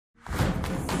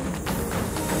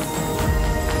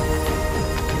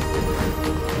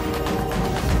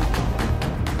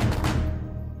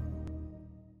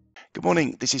Good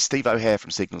morning, this is Steve O'Hare from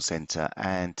Signal Centre,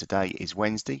 and today is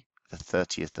Wednesday, the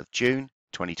 30th of June,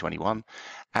 2021.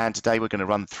 And today we're going to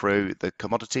run through the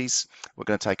commodities. We're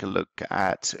going to take a look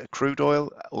at crude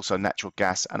oil, also natural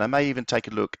gas, and I may even take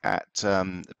a look at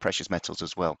precious metals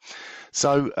as well.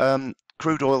 So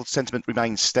crude oil sentiment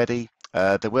remains steady.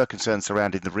 There were concerns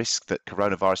surrounding the risk that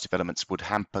coronavirus developments would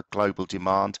hamper global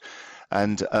demand.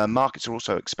 And markets are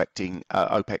also expecting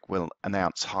OPEC will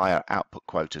announce higher output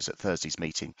quotas at Thursday's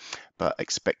meeting, but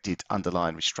expected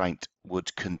underlying restraint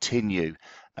would continue.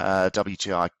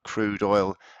 WTI crude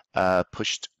oil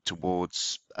pushed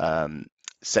towards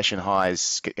session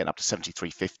highs, getting up to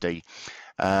 73.50.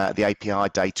 The API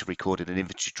data recorded an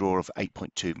inventory draw of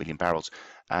 8.2 million barrels,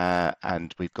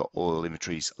 and we've got oil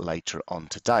inventories later on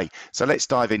today. So let's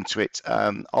dive into it.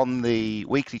 On the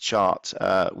weekly chart,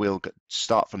 we'll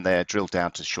start from there, drill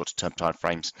down to shorter term time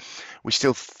frames. We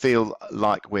still feel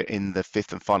like we're in the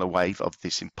fifth and final wave of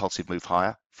this impulsive move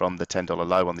higher from the $10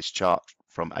 low on this chart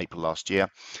from April last year.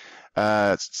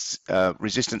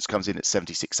 Resistance comes in at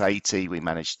 76.80. We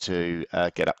managed to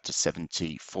get up to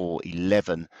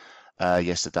 74.11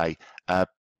 yesterday,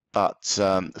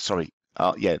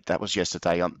 yeah, that was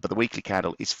yesterday. But the weekly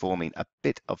candle is forming a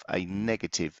bit of a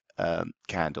negative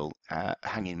candle,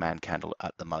 hanging man candle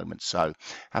at the moment, so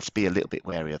have to be a little bit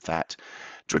wary of that.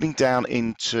 Drilling down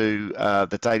into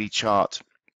the daily chart,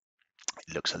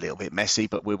 it looks a little bit messy,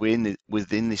 but we're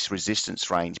within this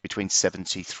resistance range between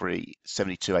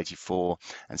 72.84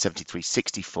 and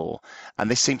 73.64, and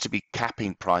this seems to be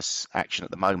capping price action at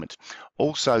the moment.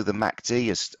 Also, the MACD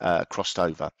has crossed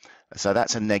over, so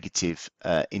that's a negative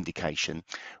indication,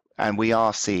 and we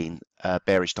are seeing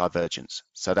bearish divergence,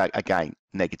 so that again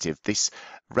negative. This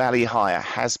rally higher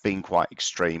has been quite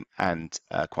extreme and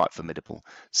quite formidable,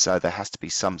 so there has to be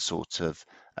some sort of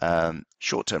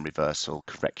short-term reversal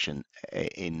correction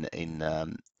in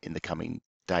the coming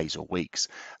days or weeks,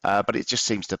 but it just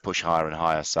seems to push higher and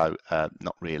higher, so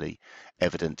not really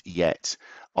evident yet.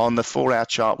 On the 4-hour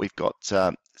chart, we've got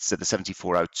so the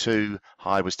 74.02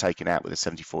 high was taken out with a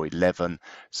 74.11,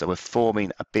 so we're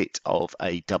forming a bit of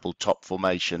a double top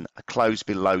formation. A close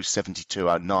below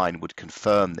 72.09 would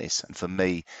confirm this, and for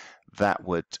me that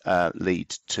would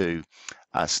lead to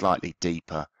a slightly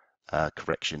deeper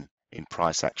correction in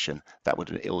price action. That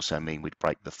would also mean we'd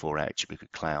break the 4-hour Ichimoku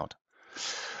cloud.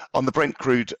 On the Brent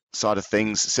crude side of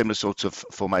things, similar sort of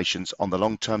formations on the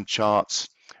long-term charts.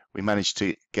 We managed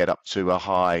to get up to a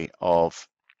high of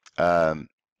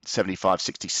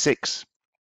 75.66,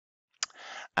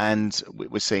 and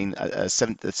we're seeing a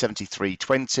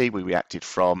 73.20. We reacted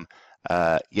from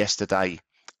yesterday,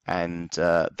 and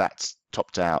that's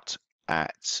topped out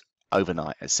at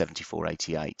overnight at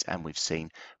 74.88, and we've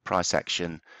seen price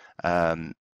action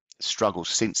struggles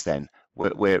since then.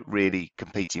 We're really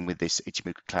competing with this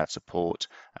Ichimoku cloud support,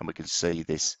 and we can see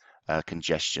this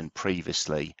congestion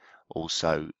previously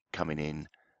also coming in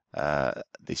at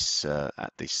this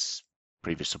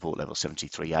previous support level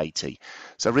 73.80.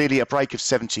 So really a break of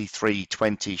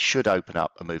 73.20 should open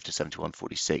up a move to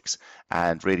 71.46,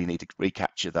 and really need to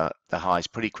recapture the highs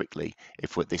pretty quickly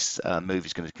if this move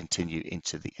is going to continue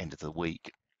into the end of the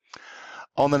week.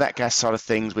 On the nat gas side of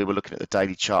things, we were looking at the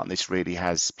daily chart, and this really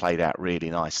has played out really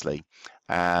nicely.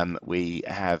 We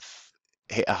have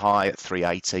hit a high at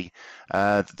 380.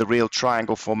 The real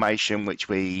triangle formation, which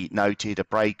we noted a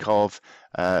break of,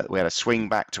 we had a swing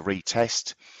back to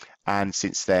retest, and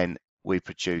since then we've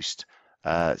produced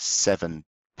 7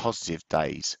 positive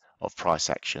days of price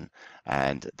action,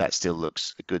 and that still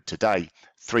looks good today.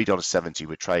 $3.70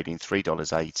 we're trading,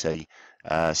 $3.80,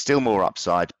 still more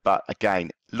upside, but again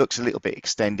looks a little bit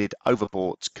extended,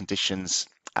 overbought conditions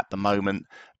at the moment,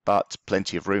 but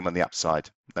plenty of room on the upside.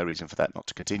 No reason for that not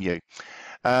to continue.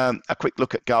 A quick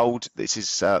look at gold. This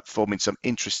is forming some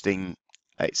interesting,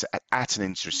 it's at an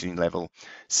interesting level.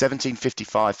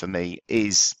 1755 for me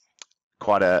is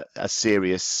quite a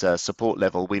serious support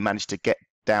level. We managed to get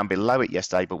down below it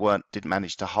yesterday, but didn't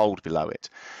manage to hold below it.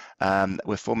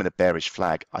 We're forming a bearish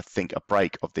flag. I think a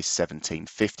break of this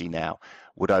 1750 now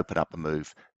would open up a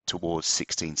move towards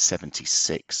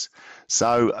 1676.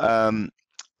 So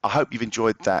I hope you've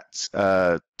enjoyed that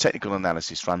technical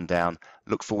analysis rundown.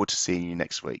 Look forward to seeing you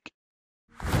next week.